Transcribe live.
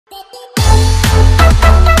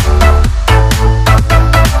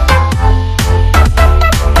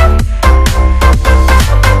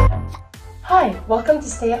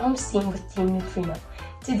Stay at Home Steam with Team Neutrino.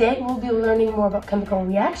 Today we'll be learning more about chemical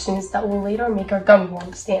reactions that will later make our gummy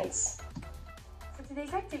worms dance. For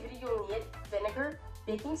today's activity, you'll need vinegar,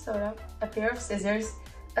 baking soda, a pair of scissors,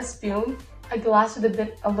 a spoon, a glass with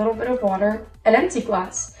a little bit of water, an empty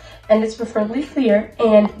glass, and it's preferably clear,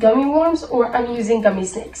 and gummy worms, or I'm using gummy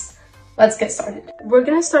snakes. Let's get started. We're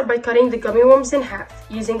gonna start by cutting the gummy worms in half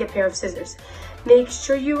using a pair of scissors. Make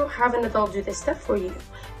sure you have an adult do this step for you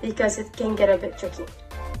because it can get a bit tricky.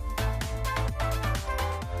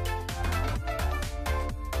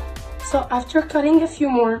 So after cutting a few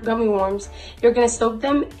more gummy worms, you're gonna soak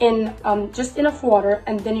them in just enough water,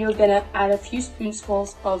 and then you're gonna add a few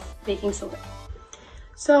spoonfuls of baking soda.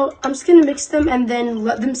 So I'm just gonna mix them and then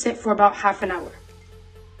let them sit for about half an hour.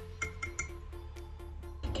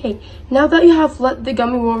 Okay, now that you have let the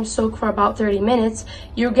gummy worms soak for about 30 minutes,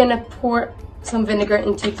 you're gonna pour some vinegar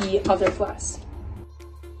into the other glass.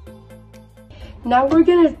 Now we're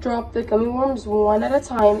gonna drop the gummy worms one at a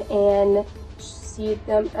time and see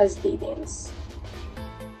them as they dance.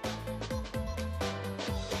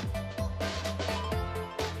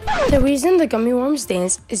 The reason the gummy worms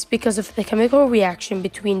dance is because of the chemical reaction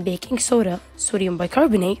between baking soda, sodium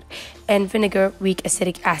bicarbonate, and vinegar, weak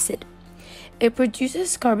acetic acid. It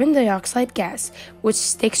produces carbon dioxide gas, which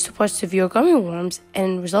sticks to parts of your gummy worms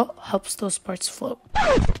and in result helps those parts float.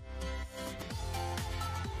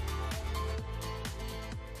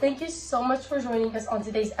 Thank you so much for joining us on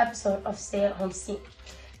today's episode of Stay at Home Steam.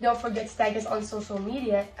 Don't forget to tag us on social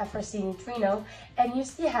media at FRC Neutrino and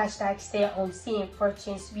use the hashtag StayAtHomeSteam for a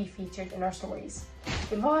chance to be featured in our stories.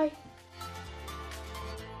 Goodbye!